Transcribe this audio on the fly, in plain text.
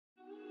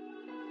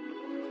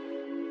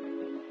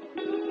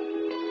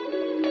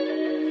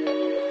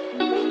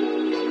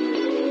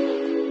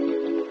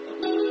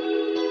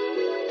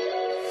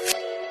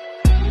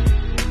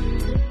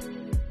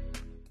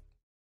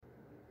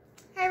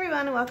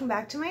welcome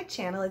back to my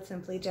channel. It's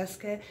Simply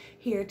Jessica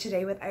here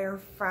today with our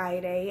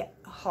Friday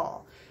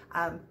haul.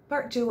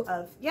 Part 2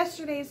 of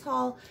yesterday's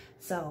haul.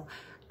 So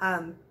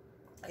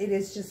it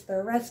is just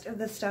the rest of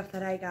the stuff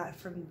that I got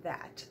from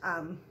that.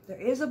 There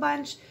is a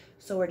bunch,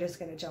 so we're just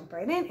going to jump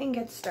right in and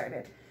get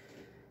started.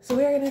 So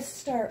we're going to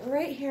start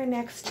right here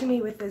next to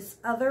me with this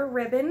other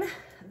ribbon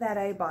that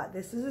I bought.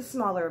 This is a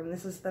smaller ribbon.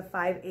 This is the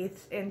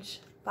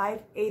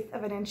 5/8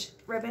 of an inch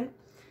ribbon.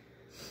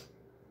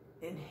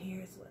 And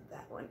here's what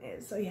that one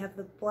is. So you have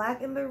the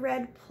black and the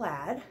red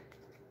plaid.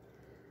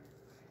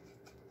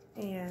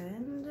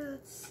 And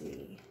let's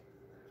see.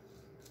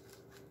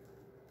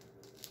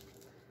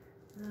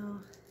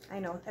 Oh, I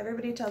know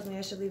everybody tells me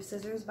I should leave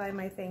scissors by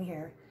my thing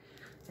here.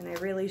 And I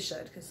really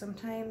should, because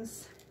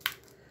sometimes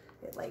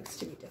it likes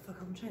to be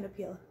difficult. I'm trying to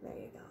peel, there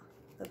you go,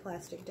 the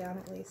plastic down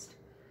at least.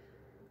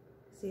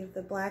 So you have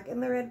the black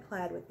and the red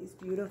plaid with these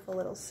beautiful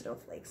little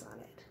snowflakes on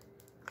it.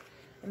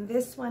 And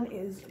this one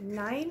is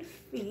 9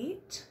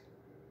 feet.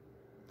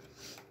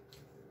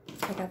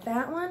 I got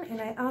that one, and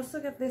I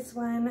also got this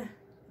one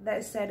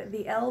that said,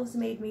 "The elves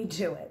made me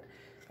do it."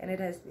 And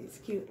it has these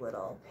cute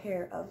little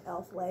pair of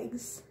elf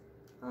legs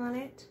on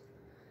it.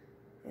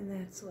 And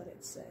that's what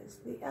it says.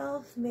 "The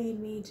elf made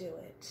me do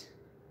it."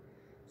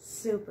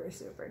 Super,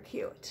 super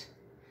cute.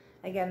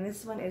 Again,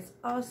 this one is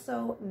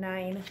also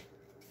 9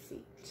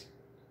 feet.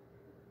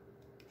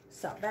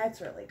 So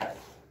that's really good.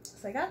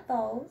 So I got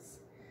those.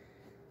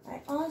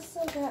 I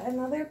also got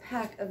another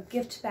pack of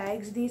gift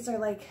bags. These are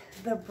like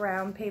the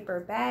brown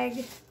paper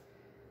bag.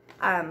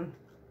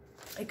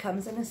 It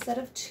comes in a set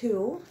of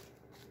 2.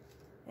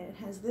 And it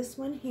has this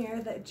one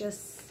here that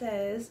just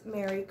says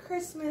 "Merry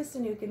Christmas,"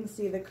 and you can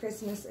see the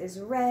Christmas is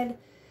red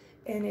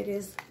and it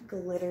is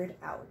glittered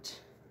out.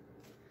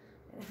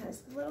 And it has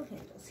the little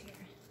handles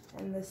here.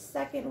 And the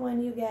second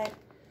one you get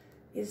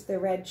is the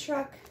red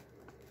truck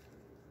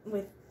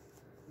with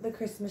the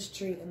Christmas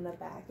tree in the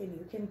back, and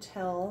you can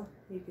tell,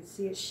 you can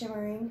see it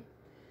shimmering.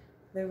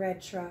 The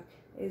red truck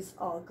is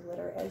all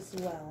glitter as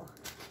well.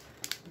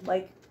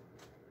 Like,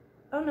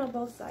 oh no,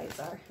 both sides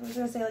are. I was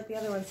gonna say like the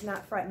other one's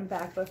not front and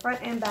back, but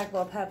front and back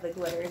both have the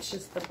glitter. It's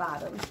just the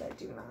bottoms that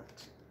do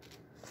not.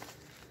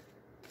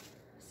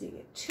 So you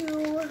get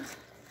 2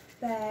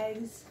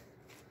 bags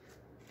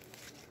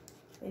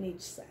in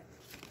each set.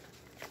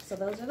 So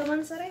those are the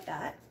ones that I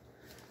got.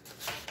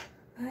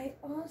 I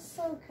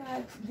also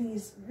got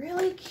these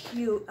really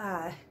cute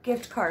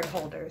gift card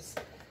holders.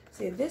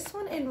 See, this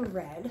one in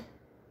red,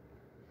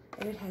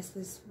 and it has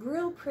this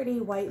real pretty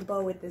white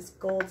bow with this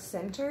gold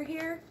center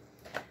here.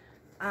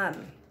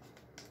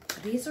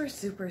 These are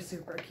super,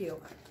 super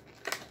cute.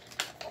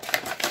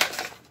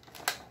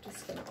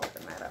 Just gonna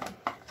open that up.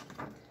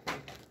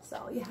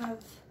 So you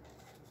have,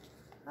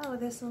 oh,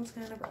 this one's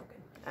kind of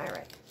broken. All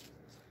right.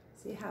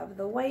 So you have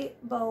the white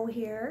bow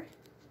here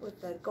with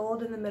the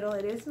gold in the middle.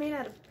 It is made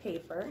out of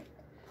paper,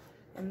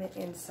 and the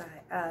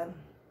inside,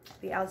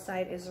 the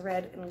outside is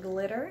red and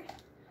glitter.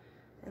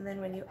 And then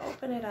when you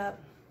open it up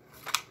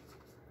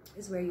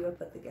is where you would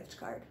put the gift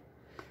card.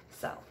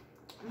 So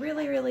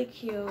really, really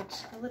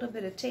cute. A little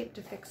bit of tape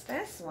to fix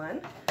this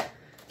one.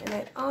 And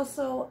I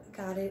also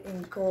got it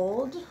in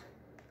gold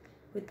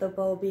with the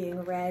bow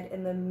being red,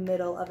 and the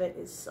middle of it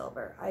is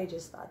silver. I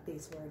just thought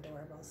these were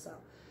adorable, so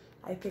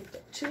I picked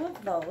up 2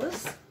 of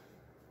those.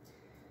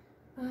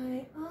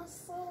 I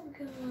also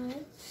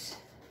got,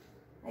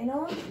 I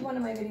know in one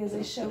of my videos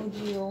I showed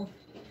you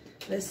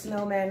the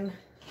snowman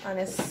on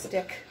a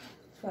stick,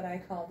 that's what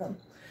I call them.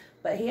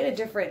 But he had a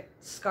different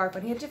scarf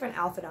and he had a different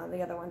outfit on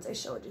the other ones I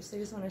showed you, so I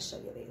just want to show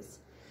you these.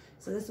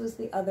 So this was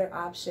the other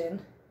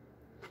option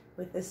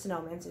with the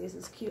snowman. So he has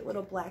this cute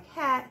little black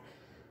hat.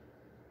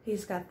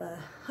 He's got the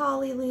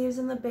holly leaves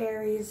and the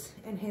berries,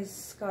 and his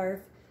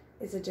scarf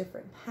is a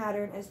different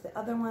pattern as the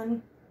other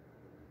one.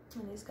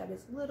 And he's got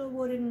his little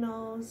wooden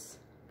nose.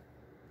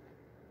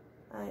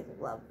 I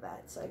love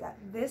that. So I got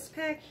this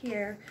pack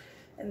here,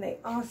 and they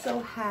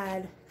also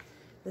had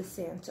the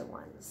Santa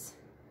ones.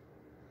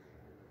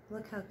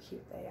 Look how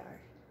cute they are.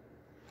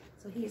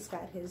 So he's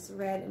got his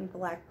red and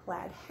black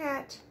plaid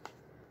hat.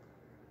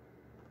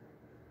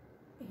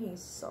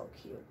 He's so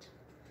cute.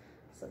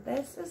 So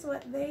this is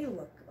what they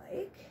look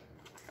like.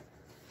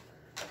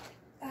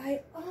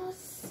 I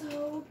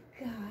also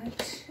got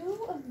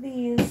 2 of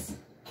these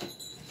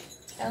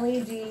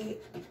LED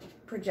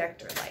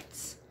projector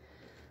lights.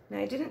 Now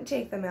I didn't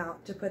take them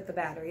out to put the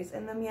batteries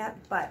in them yet,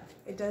 but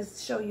it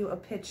does show you a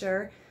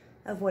picture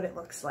of what it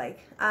looks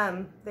like.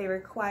 They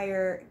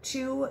require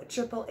 2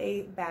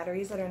 AAA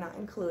batteries that are not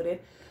included,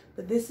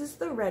 but this is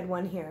the red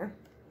one here.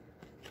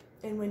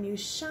 And when you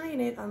shine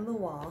it on the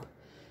wall,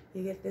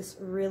 you get this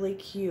really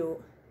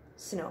cute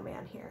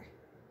snowman here.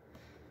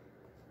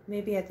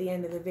 Maybe at the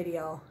end of the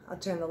video, I'll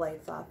turn the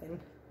lights off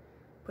and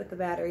put the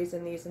batteries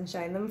in these and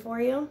shine them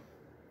for you.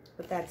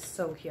 But that's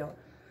so cute.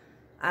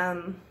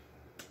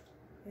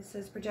 It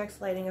says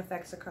projects lighting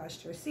effects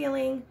across your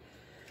ceiling.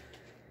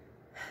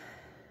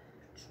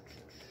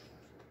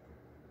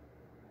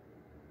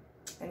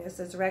 And it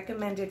says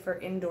recommended for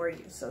indoor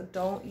use. So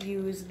don't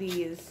use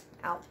these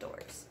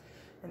outdoors.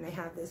 And they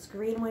have this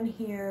green one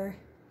here,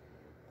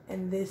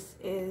 and this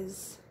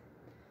is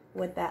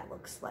what that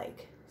looks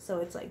like. So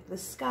it's like the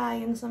sky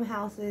in some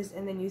houses,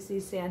 and then you see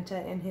Santa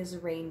and his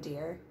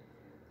reindeer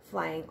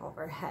flying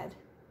overhead.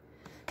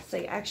 So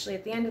actually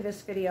at the end of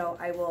this video,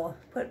 I will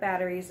put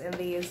batteries in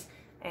these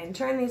and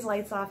turn these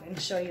lights off and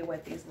show you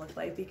what these look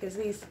like, because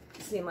these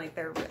seem like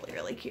they're really,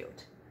 really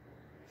cute.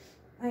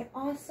 I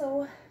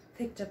also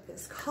picked up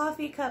this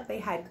coffee cup. They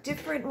had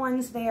different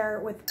ones there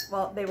with,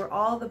 well, they were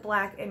all the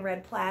black and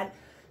red plaid.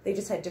 They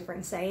just had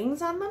different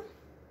sayings on them.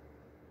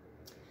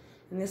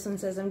 And this one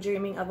says, "I'm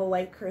dreaming of a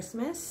white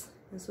Christmas."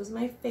 This was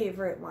my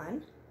favorite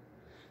one.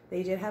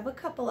 They did have a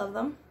couple of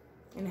them,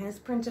 and it has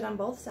printed on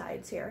both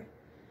sides here.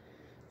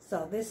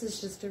 So this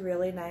is just a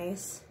really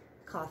nice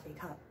coffee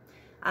cup.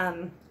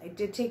 I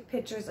did take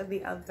pictures of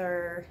the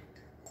other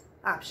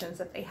options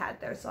that they had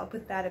there, so I'll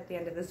put that at the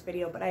end of this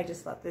video, but I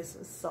just thought this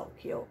was so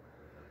cute.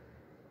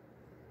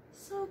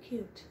 So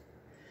cute.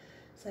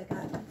 So I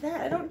got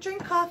that. I don't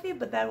drink coffee,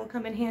 but that will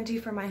come in handy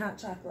for my hot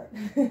chocolate.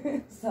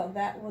 So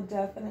that will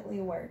definitely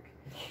work.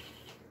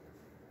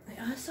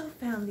 I also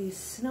found these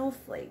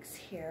snowflakes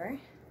here.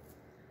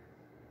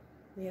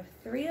 We have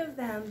 3 of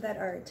them that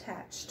are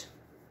attached.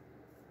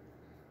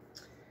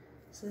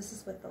 So this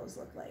is what those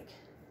look like.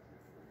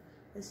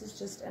 This is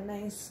just a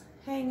nice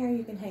hanger.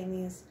 You can hang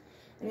these.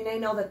 I mean, I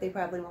know that they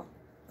probably won't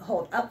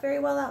hold up very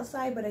well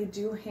outside, but I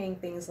do hang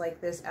things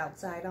like this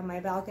outside on my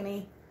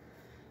balcony.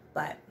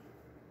 But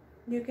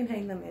you can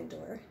hang them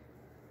indoor.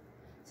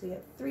 So you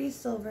have 3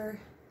 silver,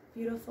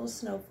 beautiful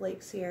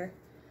snowflakes here,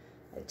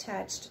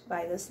 attached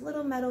by this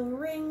little metal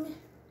ring,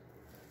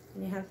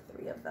 and you have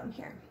 3 of them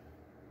here.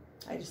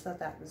 I just thought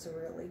that was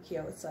really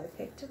cute, so I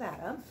picked that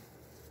up.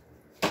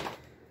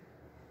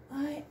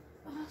 I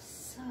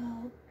also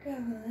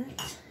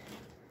got,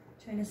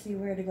 trying to see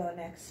where to go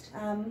next.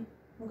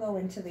 We'll go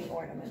into the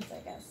ornaments, I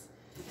guess.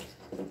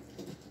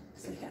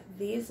 So we got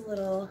these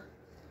little,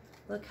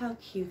 look how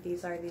cute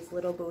these are, these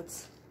little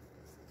boots.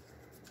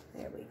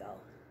 There we go.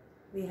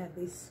 We have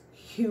these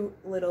cute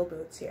little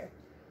boots here.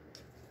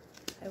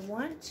 I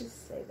want to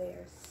say they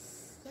are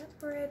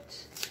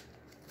separate,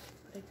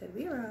 but I could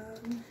be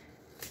wrong.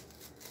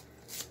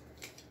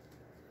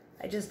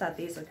 I just thought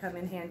these would come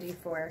in handy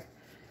for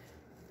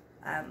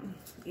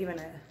even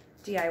a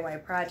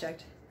DIY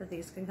project, that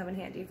these can come in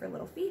handy for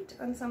little feet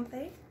on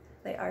something.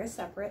 They are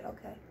separate,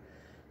 okay.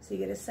 So you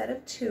get a set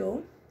of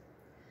 2,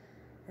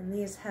 and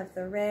these have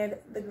the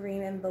red, the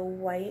green, and the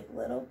white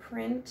little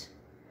print,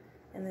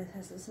 and it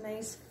has this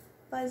nice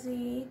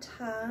fuzzy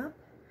top,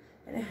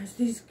 and it has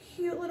these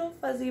cute little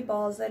fuzzy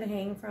balls that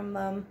hang from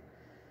them.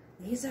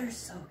 These are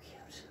so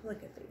cute.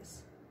 Look at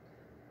these.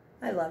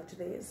 I loved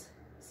these.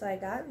 So I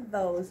got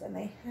those, and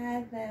they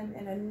had them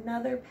in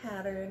another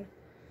pattern.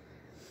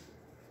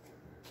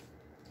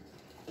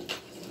 Okay.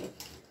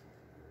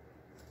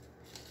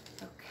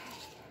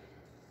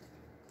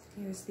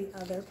 Here's the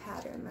other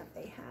pattern that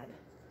they had.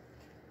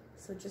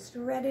 So just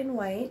red and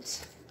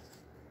white.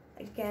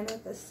 Again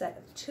with a set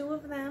of 2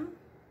 of them.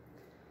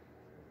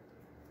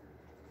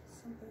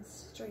 Something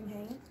string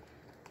hanging.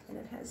 And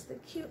it has the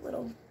cute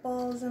little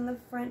balls in the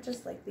front,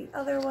 just like the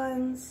other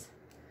ones.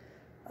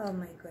 Oh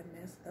my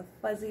goodness, the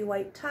fuzzy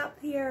white top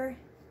here.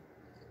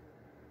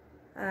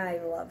 I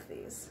love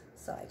these.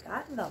 So I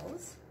got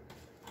those.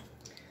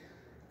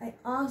 I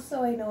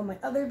know in my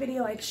other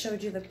video I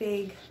showed you the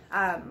big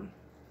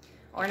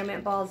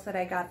ornament balls that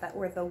I got that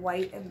were the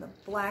white and the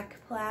black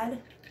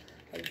plaid.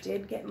 I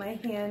did get my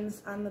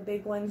hands on the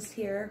big ones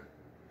here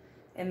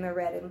in the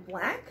red and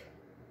black.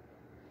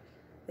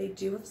 They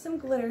do have some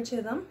glitter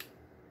to them.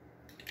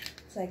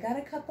 So I got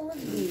a couple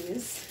of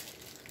these.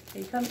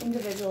 They come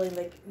individually,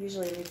 like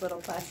usually in these little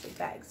plastic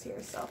bags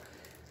here. So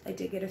I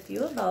did get a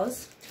few of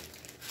those.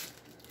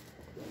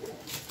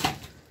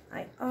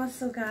 I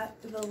also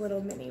got the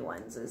little mini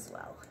ones as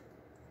well.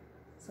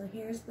 So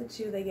here's the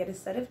 2. They get a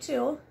set of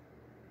 2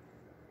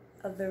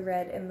 of the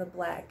red and the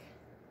black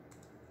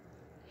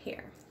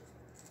here.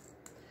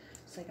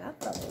 So I got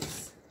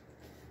those.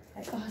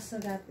 I also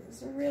got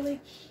this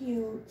really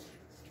cute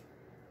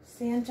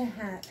Santa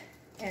hat,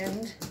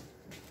 and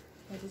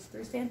I just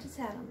threw Santa's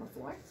hat on the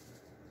floor.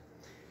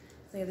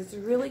 So I have this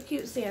really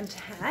cute Santa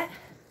hat.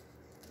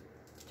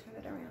 Turn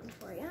it around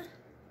for you.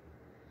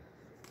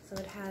 So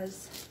it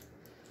has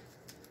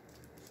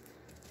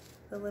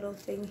the little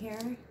thing here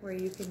where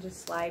you can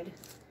just slide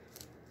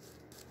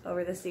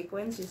over the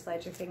sequins. You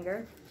slide your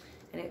finger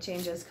and it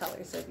changes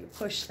color. So if you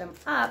push them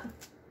up,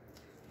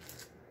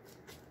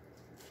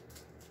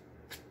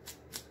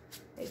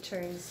 it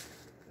turns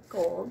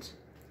gold.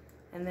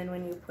 And then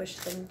when you push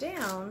them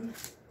down,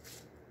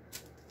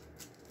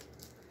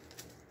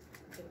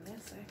 give me a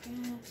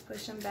second,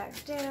 push them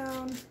back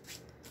down,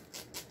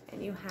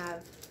 and you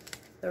have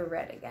the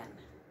red again.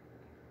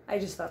 I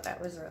just thought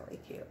that was really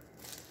cute.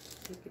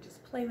 You could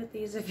just play with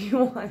these if you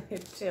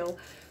wanted to.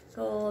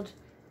 Gold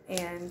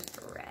and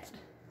red.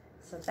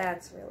 So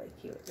that's really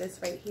cute. This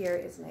right here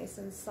is nice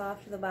and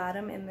soft at the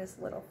bottom in this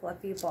little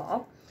fluffy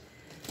ball.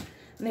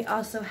 And they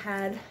also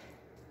had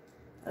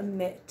a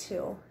mitt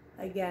too.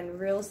 Again,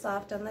 real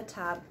soft on the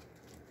top.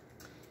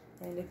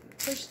 And if you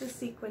push the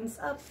sequins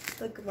up,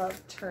 the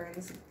glove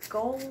turns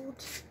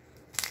gold.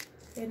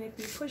 And if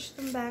you push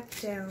them back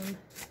down,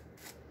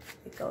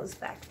 it goes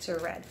back to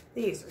red.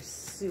 These are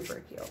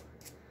super cute.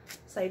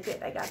 So I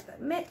got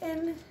the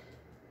mitten,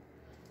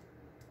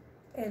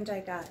 and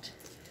I got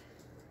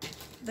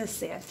the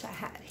Santa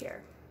hat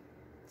here.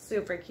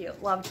 Super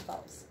cute, loved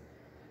those.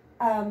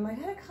 I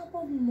got a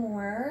couple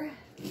more.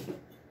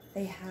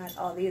 They had,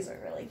 oh, these are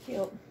really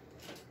cute.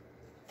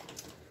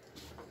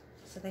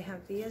 So they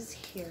have these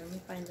here. Let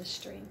me find the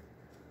string.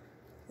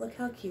 Look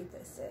how cute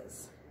this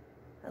is.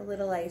 A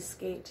little ice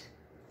skate.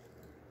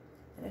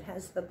 And it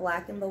has the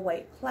black and the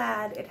white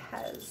plaid. It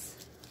has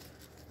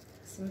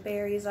some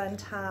berries on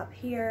top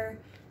here.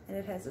 And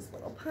it has this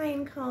little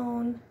pine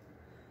cone.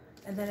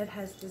 And then it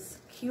has this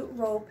cute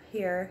rope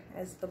here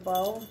as the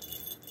bow.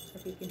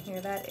 If you can hear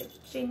that, it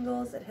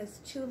jingles. It has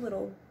two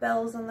little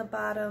bells on the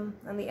bottom,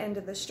 on the end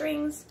of the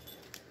strings.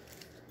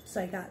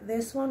 So I got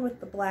this one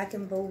with the black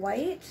and the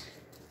white.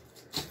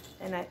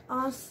 And I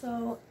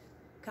also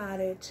got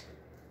it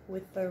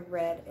with the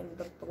red and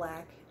the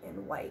black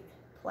and white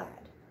plaid.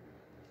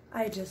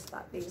 I just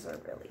thought these were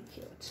really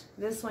cute.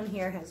 This one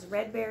here has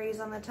red berries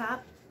on the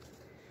top.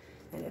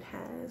 And it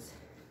has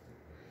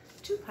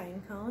two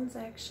pine cones,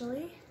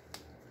 actually.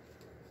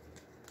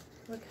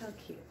 Look how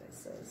cute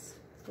this is.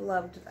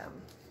 Loved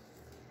them.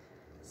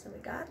 So we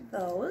got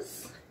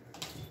those.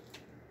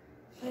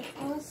 I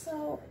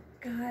also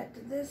got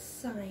this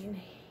sign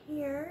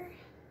here.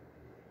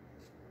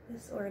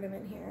 This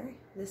ornament here.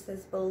 This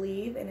says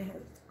Believe, and it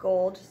has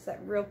gold. It's that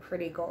real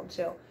pretty gold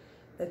too.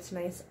 That's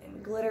nice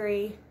and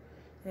glittery.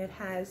 And it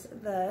has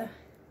the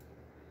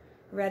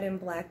red and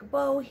black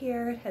bow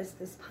here. It has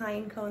this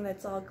pine cone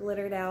that's all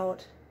glittered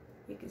out.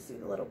 You can see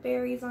the little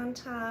berries on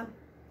top.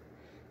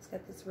 It's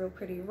got this real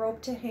pretty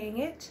rope to hang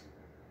it.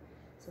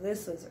 So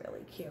this was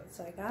really cute.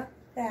 So I got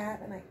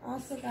that, and I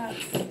also got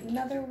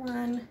another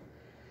one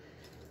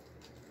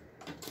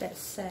that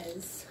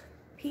says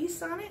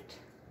Peace on it.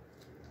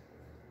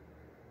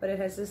 But it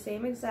has the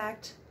same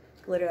exact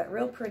glitter, that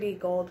real pretty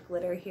gold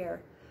glitter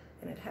here.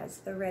 And it has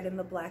the red and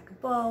the black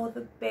bow,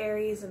 the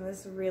berries, and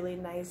this really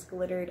nice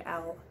glittered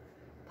out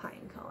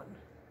pine cone.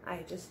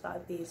 I just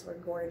thought these were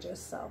gorgeous,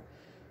 so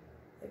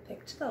I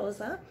picked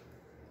those up.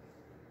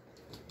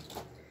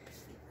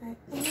 I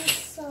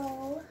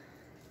also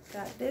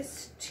got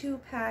this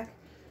 2-pack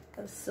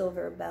of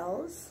silver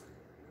bells.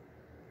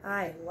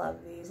 I love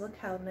these. Look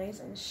how nice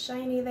and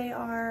shiny they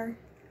are.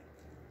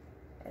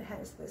 It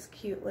has this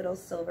cute little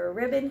silver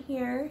ribbon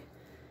here.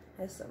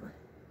 It has some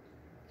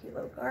cute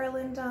little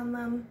garland on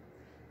them.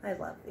 I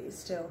love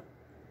these too.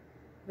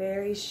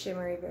 Very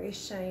shimmery, very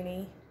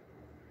shiny.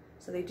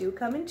 So they do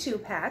come in 2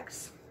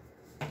 packs.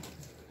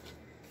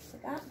 So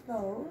I got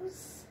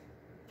those.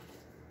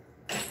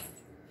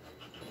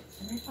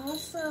 And I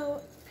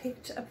also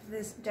picked up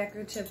this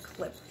decorative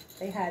clip.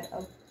 They had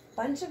a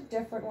bunch of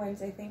different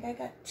ones. I think I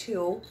got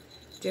 2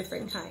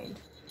 different kind.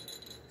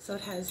 So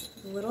it has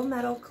a little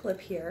metal clip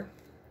here.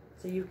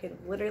 So you can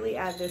literally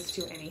add this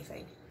to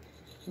anything.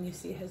 And you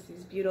see it has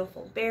these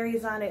beautiful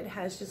berries on it. It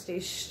has just a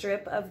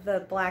strip of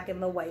the black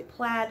and the white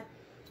plaid.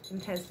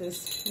 And has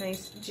this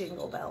nice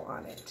jingle bell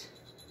on it.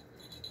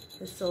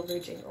 The silver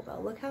jingle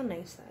bell. Look how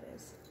nice that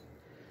is.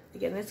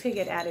 Again, this could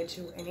get added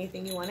to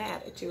anything you want to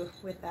add it to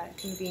with that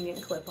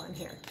convenient clip on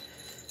here.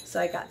 So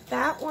I got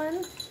that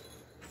one.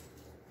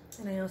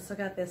 And I also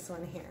got this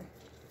one here.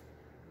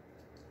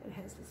 It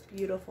has this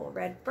beautiful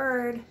red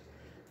bird.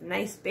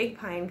 Nice big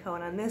pine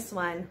cone on this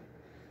one.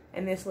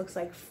 And this looks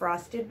like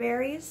frosted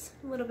berries.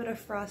 A little bit of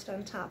frost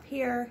on top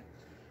here.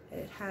 And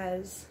it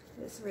has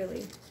this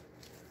really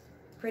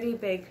pretty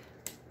big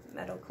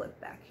metal clip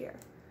back here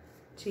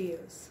to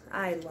use.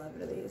 I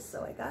loved these,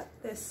 so I got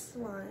this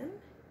one.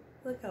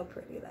 Look how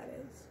pretty that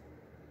is.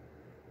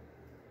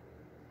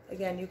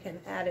 Again, you can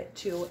add it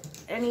to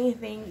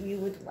anything you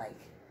would like.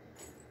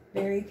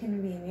 Very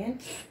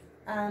convenient.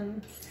 I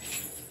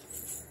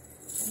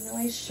know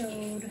I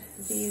showed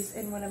these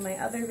in one of my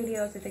other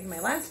videos, I think my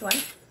last one,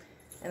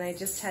 and I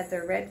just had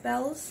the red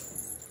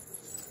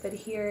bells, but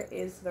here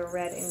is the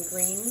red and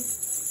green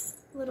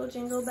little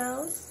jingle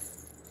bells.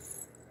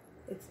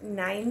 It's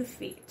 9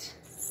 feet,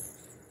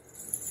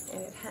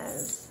 and it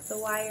has the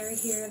wire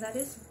here that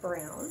is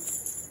brown,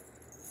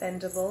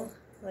 bendable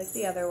like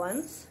the other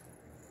ones,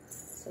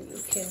 so you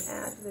can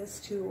add this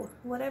to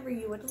whatever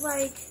you would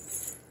like,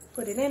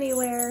 put it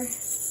anywhere.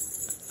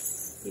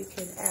 You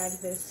can add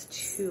this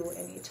to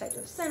any type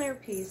of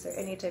centerpiece or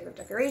any type of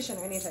decoration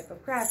or any type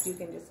of craft. You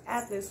can just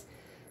add this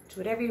to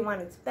whatever you want.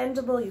 It's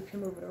bendable. You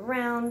can move it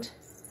around.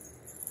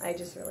 I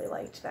just really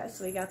liked that.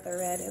 So we got the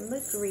red and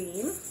the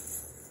green.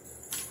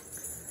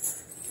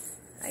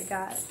 I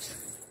got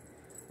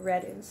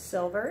red and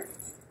silver.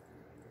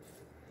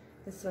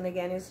 This one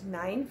again is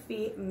 9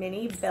 feet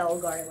mini bell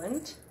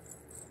garland.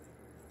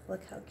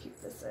 Look how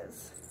cute this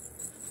is.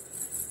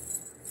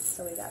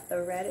 So we got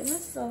the red and the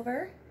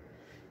silver.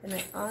 And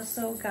I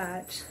also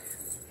got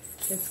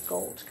this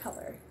gold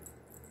color.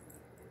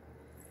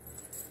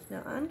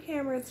 Now on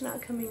camera it's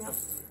not coming up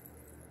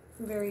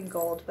very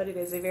gold, but it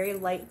is a very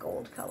light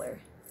gold color.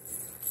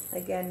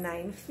 Again,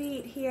 9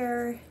 feet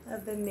here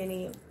of the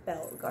mini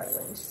bell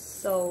garland.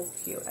 So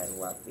cute. I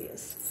love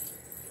these.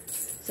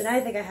 So now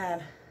I think I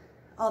have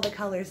all the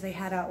colors they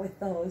had out with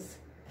those.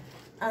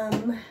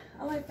 Oh,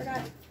 I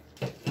forgot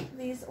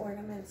these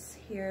ornaments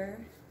here.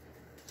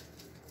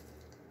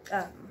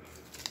 Let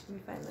me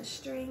find the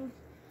string.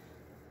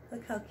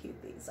 Look how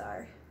cute these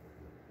are.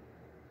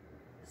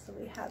 So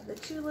we have the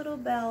 2 little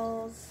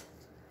bells.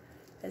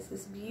 Has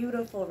this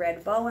beautiful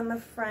red bow in the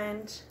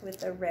front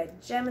with a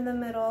red gem in the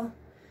middle.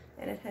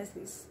 And it has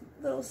these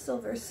little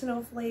silver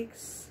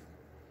snowflakes.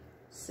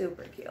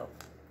 Super cute.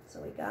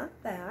 So we got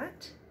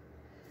that.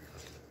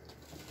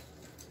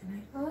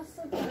 And I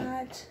also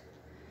got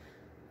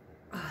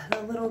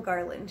the little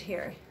garland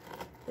here.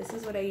 This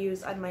is what I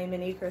use on my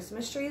mini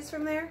Christmas trees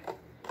from there.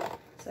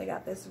 So I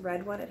got this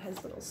red one. It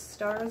has little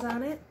stars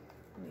on it.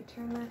 Let me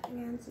turn that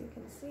again so you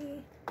can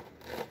see.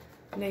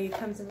 Now it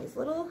comes in these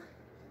little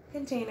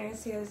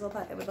containers. Here's a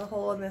little pocket with a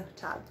hole in the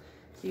top.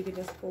 So you can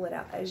just pull it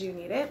out as you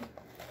need it.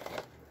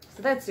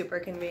 So that's super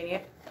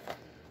convenient.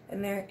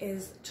 And there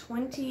is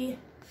 20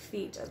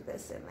 feet of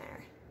this in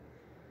there.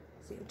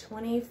 So you have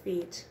 20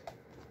 feet.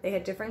 They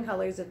had different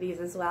colors of these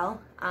as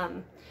well.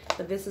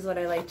 But this is what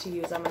I like to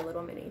use on my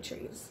little mini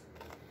trees.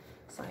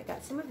 So I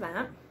got some of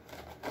that.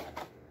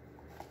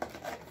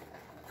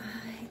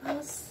 I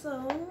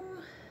also,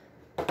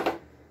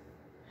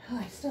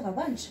 I still have a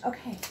bunch.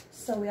 Okay,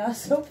 so we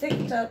also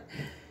picked up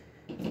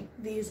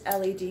these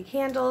LED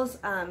candles.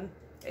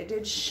 I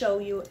did show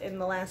you in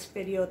the last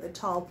video the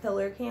tall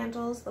pillar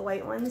candles, the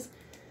white ones.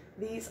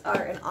 These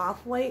are an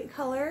off-white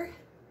color,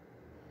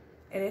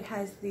 and it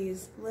has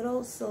these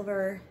little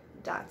silver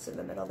dots in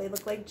the middle. They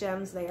look like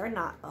gems. They are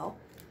not, though.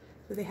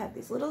 So they have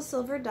these little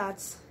silver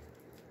dots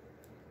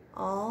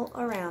all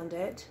around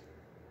it.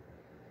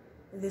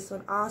 This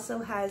one also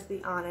has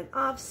the on and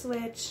off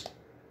switch.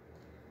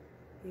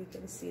 You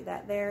can see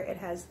that there. It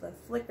has the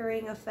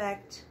flickering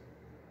effect.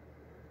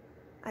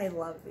 I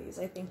love these.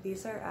 I think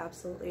these are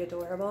absolutely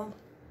adorable.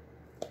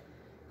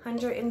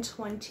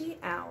 120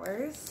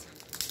 hours.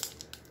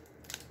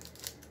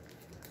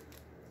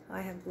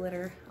 I have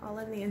glitter all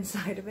on the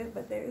inside of it,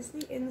 but there's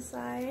the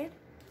inside.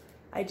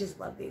 I just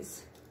love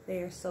these.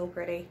 They are so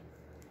pretty.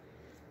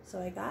 So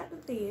I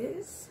got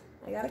these.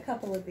 I got a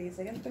couple of these.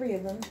 I got 3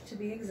 of them to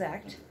be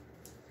exact.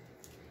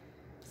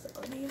 So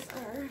these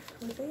are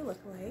what they look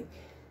like.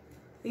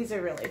 These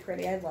are really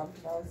pretty. I loved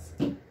those.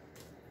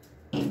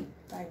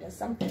 Find us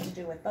something to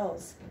do with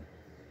those.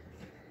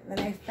 And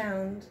then I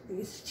found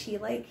these tea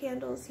light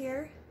candles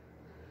here.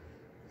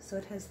 So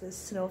it has this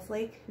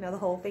snowflake. Now the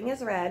whole thing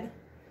is red.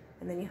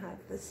 And then you have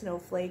the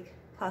snowflake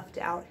puffed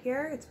out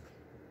here. It's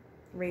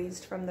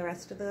raised from the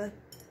rest of the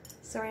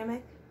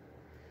ceramic.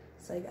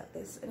 So I got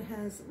this. It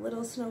has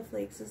little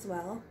snowflakes as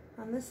well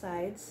on the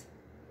sides.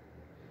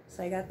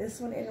 So I got this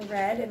one in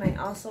red, and I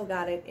also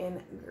got it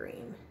in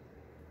green.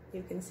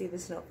 You can see the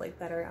snowflake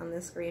better on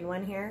this green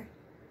one here.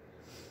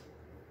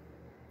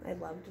 I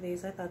loved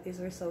these. I thought these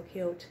were so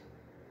cute.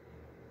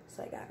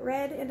 So I got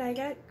red and I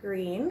got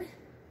green.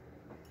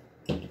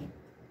 I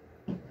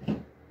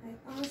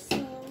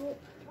also,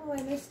 oh,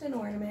 I missed an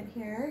ornament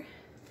here.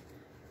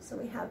 So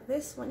we have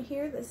this one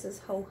here. This is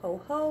Ho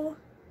Ho Ho.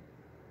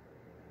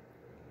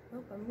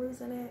 Oh, I'm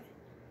losing it.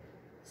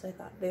 So I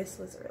thought this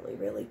was really,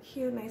 really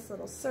cute. Nice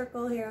little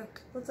circle here.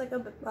 Looks like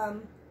a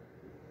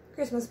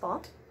Christmas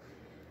ball.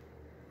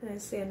 And I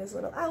see in his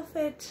little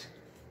outfit.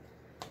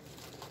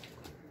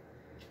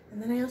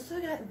 And then I also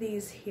got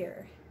these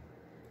here.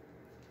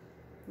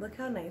 Look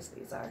how nice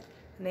these are.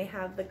 And they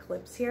have the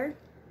clips here.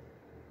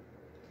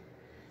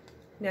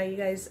 Now you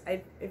guys,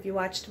 if you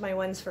watched my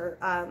ones for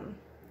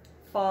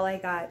fall, I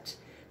got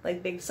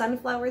like big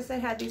sunflowers that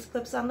had these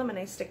clips on them, and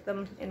I stick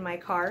them in my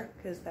car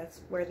because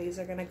that's where these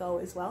are gonna go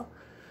as well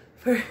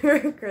for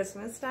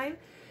Christmas time.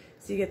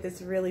 So you get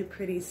this really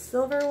pretty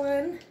silver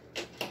one.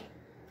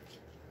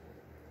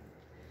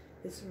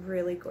 It's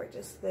really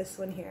gorgeous. This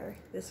one here,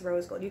 this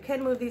rose gold. You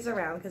can move these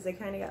around because they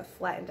kind of got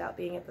flattened out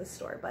being at the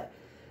store, but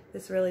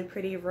this really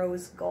pretty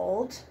rose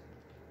gold.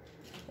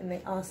 And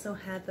they also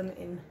had them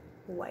in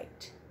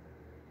white.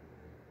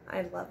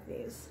 I love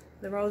these.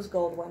 The rose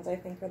gold ones, I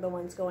think, are the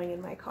ones going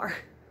in my car.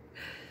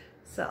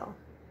 So,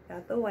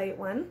 got the white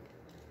one.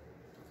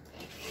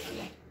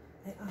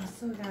 I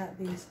also got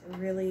these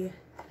really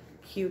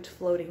cute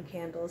floating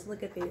candles.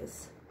 Look at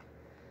these.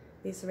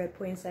 These red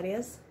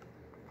poinsettias.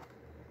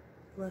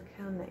 Look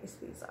how nice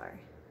these are.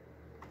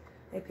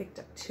 I picked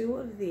up 2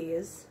 of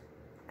these.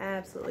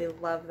 Absolutely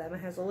love them.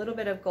 It has a little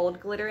bit of gold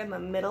glitter in the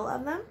middle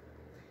of them.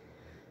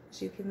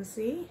 As you can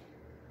see,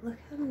 look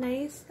how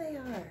nice they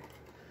are.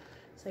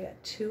 So I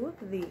got 2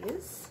 of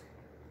these.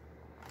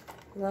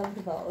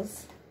 Loved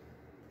those.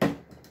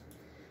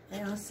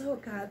 I also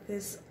got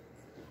this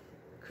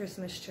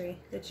Christmas tree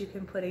that you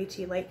can put a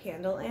tea light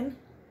candle in.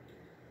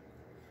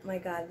 My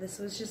God, this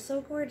was just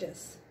so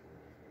gorgeous.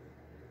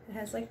 It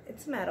has like,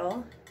 it's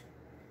metal.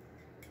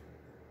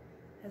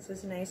 Has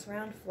this nice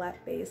round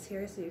flat base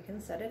here so you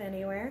can set it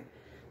anywhere.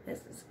 It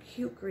has this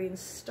cute green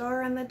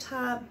star on the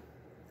top.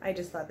 I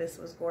just thought this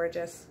was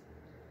gorgeous.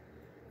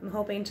 I'm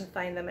hoping to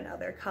find them in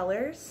other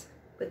colors,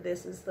 but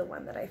this is the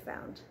one that I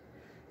found.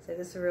 So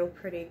this is a real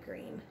pretty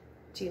green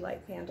tea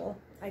light candle.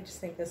 I just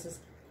think this is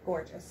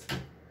gorgeous.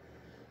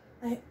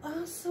 I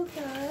also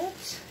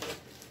got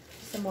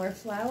some more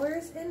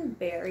flowers and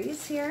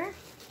berries here.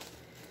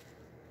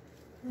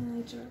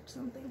 I dropped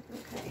something.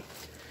 Okay.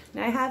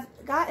 Now I have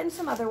gotten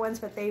some other ones,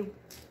 but they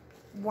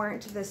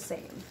weren't the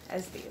same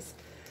as these.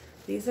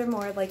 These are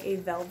more like a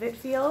velvet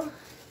feel.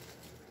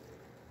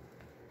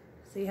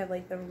 So you have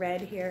like the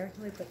red here.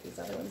 Let me put these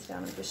other ones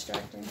down. I'm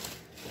distracting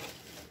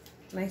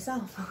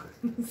myself.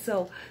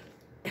 So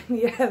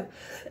you have,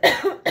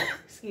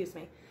 excuse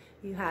me,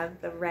 you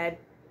have the red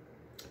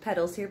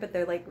petals here, but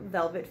they're like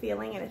velvet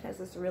feeling, and it has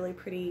this really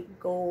pretty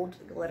gold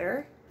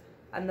glitter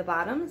on the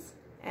bottoms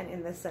and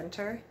in the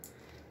center.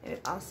 And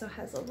it also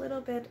has a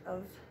little bit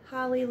of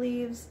holly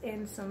leaves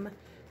and some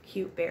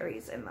cute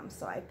berries in them.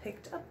 So I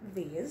picked up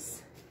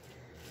these.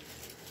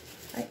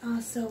 I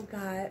also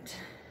got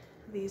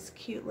these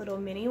cute little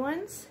mini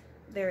ones.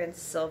 They're in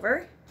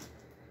silver.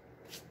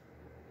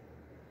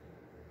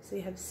 So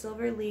you have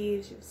silver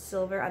leaves, you have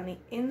silver on the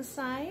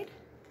inside.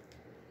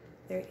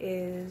 There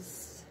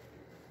is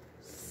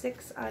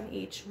 6 on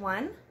each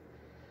one.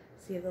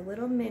 So you have the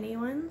little mini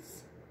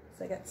ones.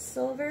 So I got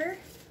silver.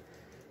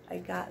 I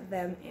got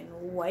them in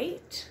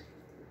white.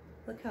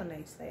 Look how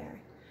nice they are.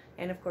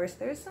 And of course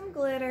there's some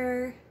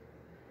glitter.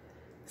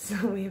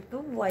 So we have the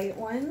white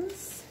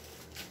ones.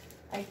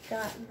 I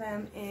got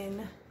them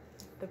in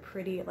the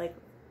pretty like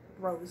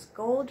rose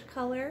gold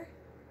color.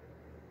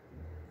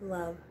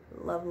 Love,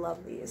 love,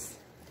 love these.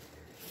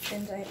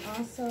 And I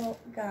also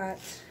got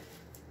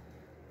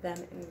them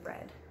in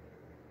red.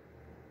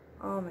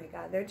 Oh my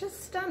God, they're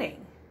just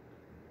stunning.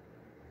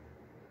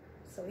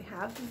 So we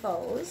have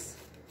those.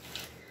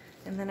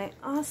 And then I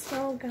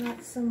also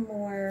got some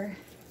more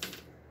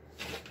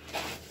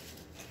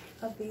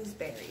of these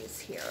berries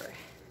here.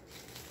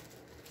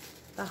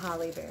 The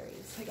holly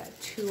berries. I got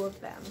 2 of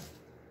them.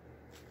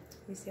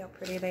 You see how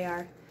pretty they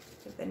are?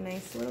 With the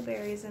nice little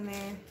berries in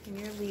there and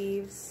your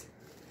leaves.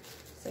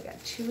 So I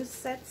got 2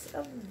 sets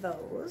of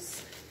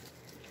those.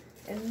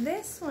 And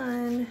this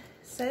one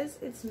says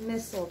it's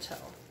mistletoe.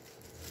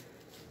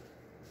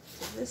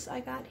 So this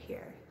I got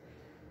here.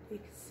 You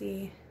can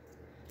see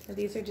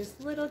these are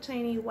just little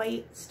tiny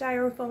white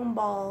styrofoam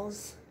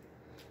balls.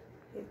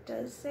 It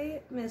does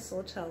say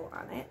mistletoe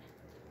on it.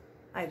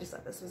 I just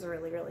thought this was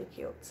really, really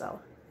cute.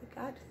 So I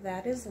got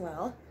that as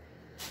well.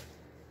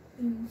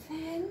 And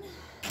then,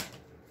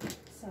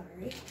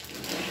 sorry,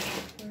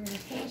 we're going to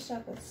finish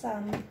up with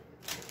some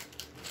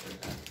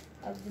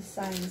of the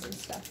signs and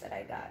stuff that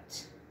I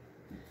got.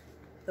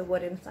 The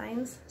wooden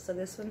signs. So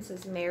this one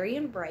says Merry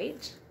and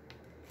Bright.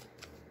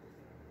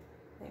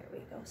 There we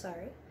go,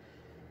 sorry.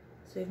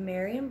 So we have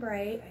Merry and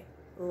Bright.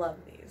 I love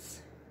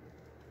these.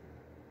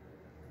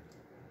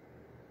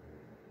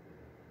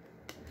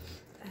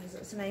 It has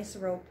this nice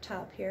rope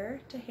top here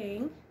to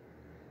hang.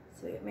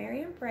 So we have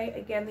Merry and Bright.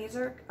 Again, these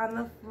are on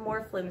the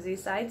more flimsy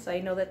side, so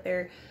I know that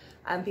they're,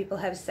 people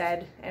have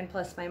said, and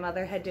plus my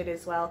mother had did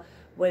as well,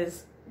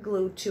 was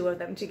glue 2 of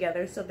them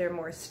together so they're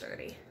more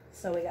sturdy.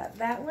 So we got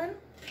that one.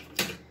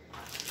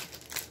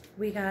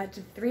 We got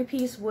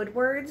 3-piece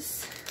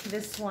Woodwards.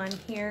 This one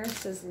here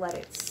says Let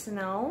It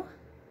Snow.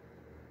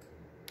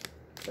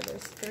 So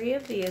there's 3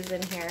 of these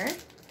in here.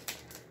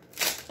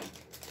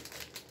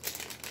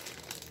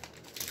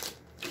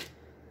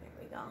 There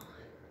we go.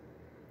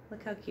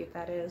 Look how cute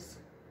that is.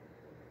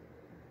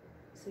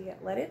 So you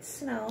get Let It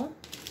Snow.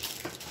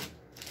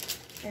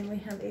 And we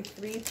have a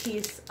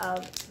 3-piece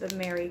of the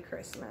Merry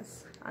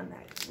Christmas on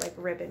that like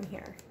ribbon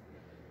here.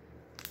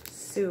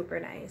 Super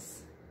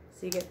nice.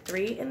 So you get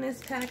 3 in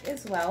this pack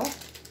as well.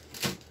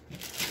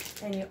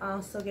 And you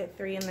also get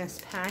 3 in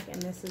this pack,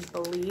 and this is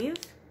Believe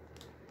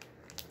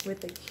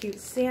with a cute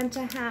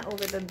Santa hat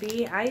over the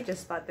bee. I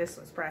just thought this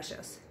was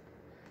precious.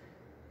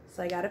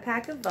 So I got a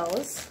pack of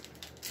those.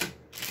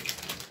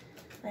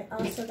 I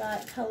also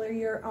got Color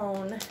Your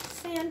Own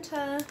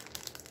Santa.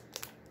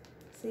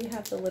 So you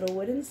have the little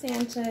wooden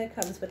Santa. It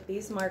comes with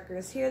these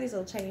markers here, these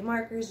little tiny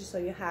markers, just so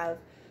you have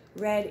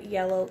red,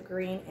 yellow,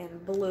 green,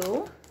 and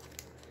blue.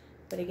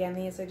 But again,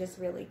 these are just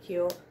really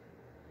cute.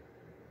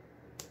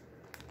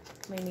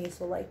 My niece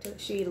will like to,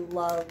 she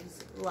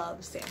loves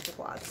Santa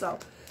Claus. So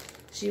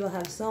she will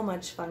have so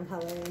much fun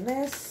coloring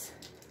this.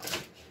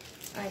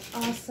 I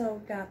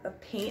also got the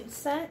paint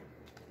set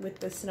with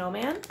the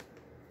snowman.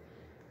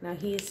 Now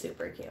he's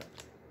super cute.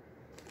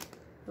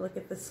 Look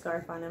at the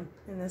scarf on him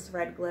and this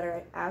red glitter.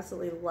 I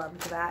absolutely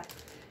loved that.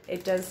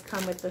 It does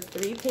come with the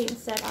 3 paint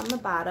set on the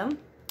bottom.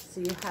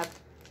 So you have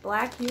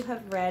black, you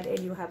have red, and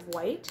you have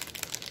white.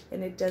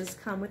 And it does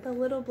come with a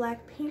little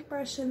black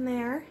paintbrush in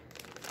there.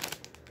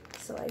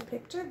 So I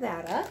picked her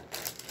that up.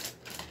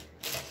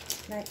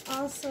 And I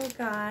also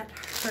got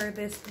her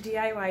this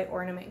DIY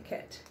ornament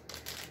kit.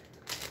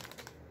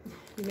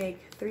 You make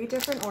 3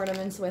 different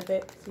ornaments with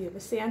it. So you have a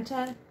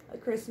Santa, a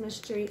Christmas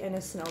tree, and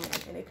a snowman.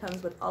 And it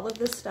comes with all of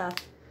the stuff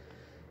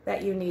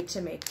that you need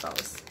to make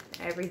bows.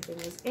 Everything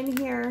is in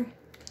here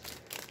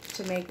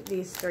to make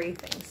these 3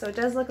 things. So it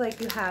does look like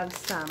you have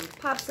some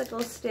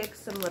popsicle sticks,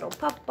 some little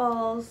puff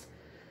balls.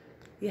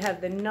 You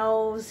have the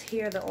nose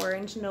here, the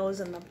orange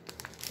nose in the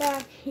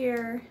back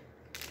here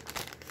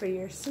for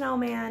your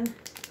snowman.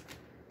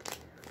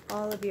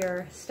 All of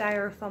your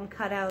styrofoam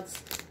cutouts.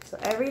 So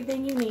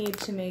everything you need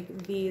to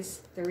make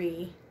these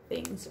 3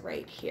 things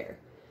right here.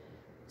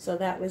 So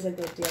that was a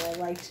good deal. I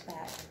liked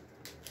that.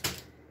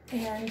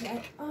 And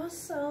I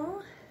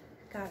also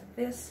got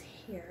this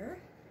here.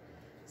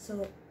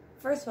 So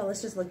first of all,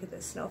 let's just look at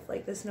this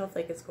snowflake. This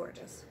snowflake is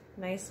gorgeous.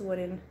 Nice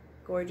wooden,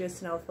 gorgeous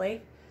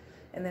snowflake.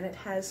 And then it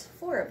has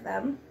 4 of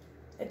them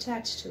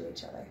attached to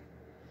each other.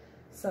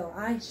 So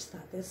I just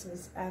thought this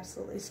was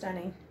absolutely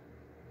stunning.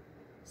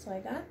 So I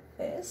got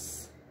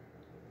this.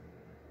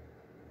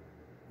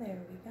 There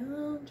we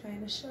go. I'm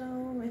trying to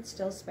show. It's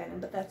still spinning,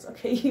 but that's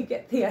okay. You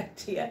get the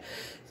idea.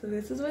 So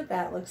this is what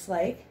that looks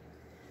like.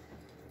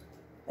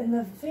 And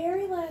the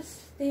very last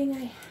thing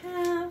I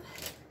have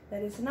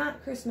that is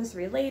not Christmas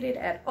related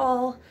at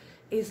all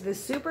is the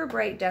super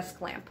bright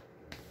desk lamp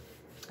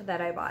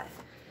that I bought.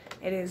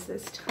 It is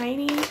this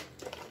tiny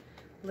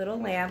little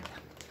lamp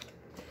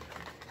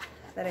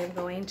that I'm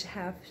going to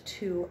have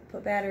to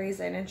put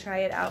batteries in and try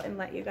it out and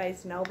let you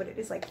guys know, but it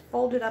is like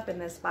folded up in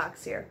this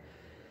box here.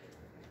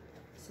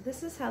 So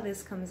this is how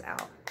this comes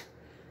out.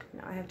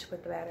 Now I have to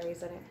put the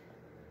batteries in it.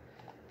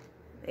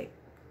 It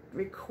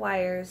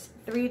requires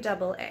 3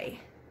 AA.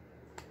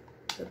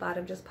 The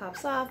bottom just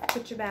pops off,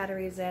 put your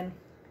batteries in.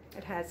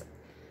 It has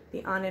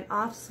the on and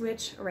off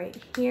switch right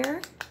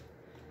here,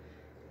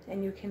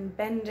 and you can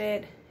bend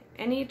it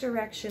any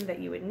direction that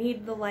you would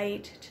need the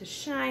light to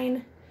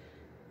shine.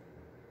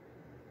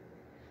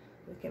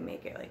 You can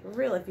make it like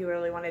real if you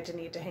really wanted to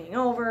need to hang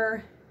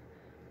over,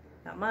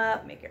 come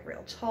up, make it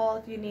real tall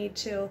if you need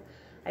to.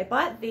 I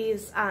bought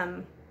these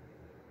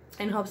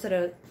in hopes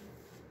that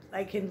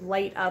I can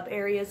light up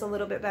areas a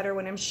little bit better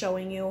when I'm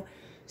showing you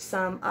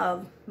some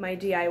of my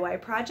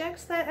DIY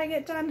projects that I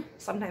get done.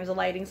 Sometimes the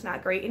lighting's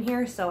not great in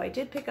here, so I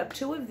did pick up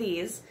 2 of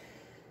these.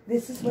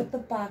 This is what the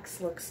box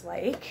looks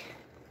like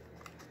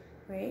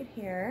right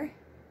here.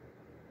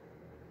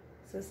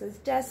 So this is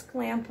desk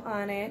lamp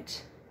on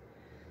it,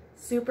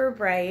 super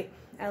bright,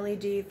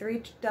 LED,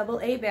 3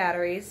 AA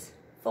batteries,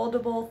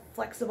 foldable,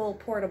 flexible,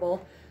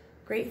 portable,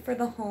 great for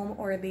the home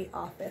or the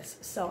office.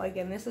 So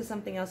again, this is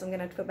something else I'm going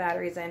to put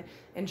batteries in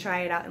and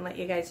try it out and let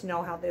you guys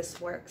know how this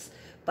works.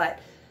 But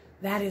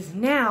that is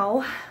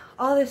now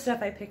all the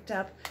stuff I picked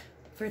up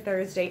for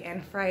Thursday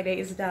and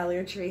Friday's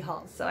Dollar Tree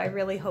haul. So I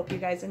really hope you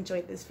guys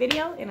enjoyed this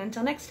video, and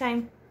until next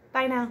time,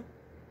 bye now.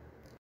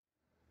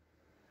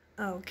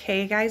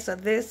 Okay guys, so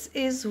this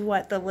is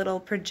what the little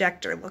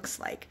projector looks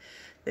like.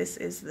 This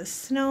is the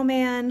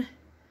snowman.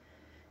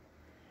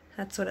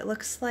 That's what it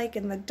looks like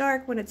in the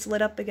dark when it's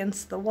lit up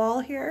against the wall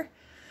here.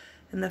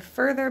 And the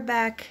further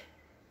back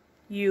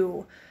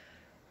you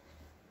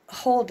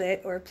hold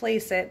it or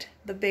place it,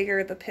 the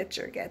bigger the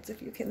picture gets,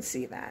 if you can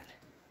see that.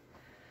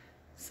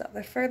 So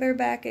the further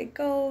back it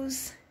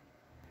goes,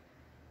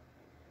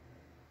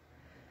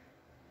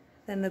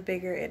 then the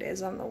bigger it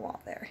is on the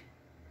wall there.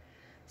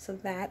 So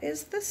that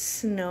is the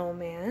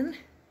snowman.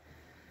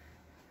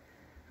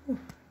 Ooh,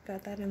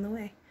 got that in the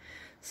way.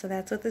 So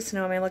that's what the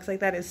snowman looks like.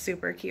 That is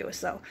super cute.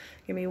 So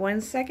give me 1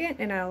 second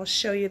and I'll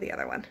show you the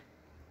other one.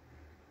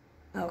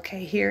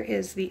 Okay, here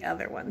is the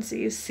other one. So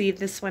you see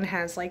this one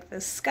has like the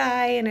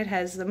sky, and it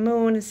has the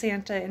moon and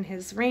Santa and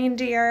his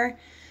reindeer,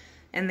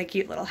 and the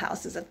cute little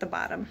houses at the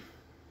bottom.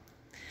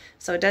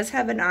 So it does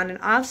have an on and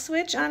off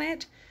switch on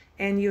it,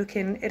 and you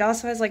can, it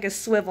also has like a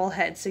swivel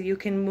head, so you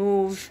can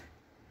move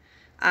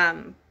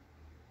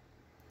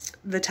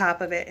the top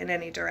of it in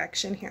any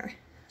direction here.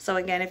 So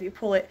again, if you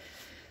pull it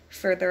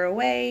further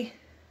away,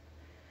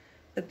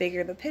 the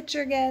bigger the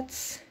picture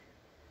gets,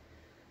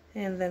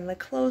 and then the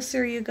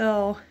closer you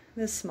go,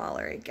 the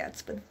smaller it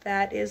gets. But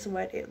that is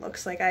what it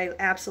looks like. I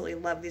absolutely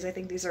love these. I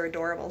think these are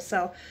adorable.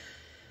 So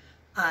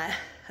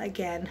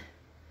again,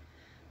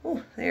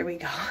 oh, there we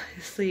go.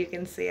 So you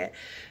can see it.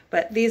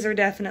 But these are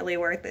definitely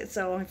worth it.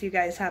 So if you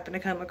guys happen to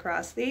come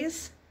across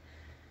these,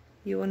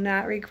 you will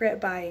not regret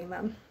buying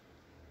them.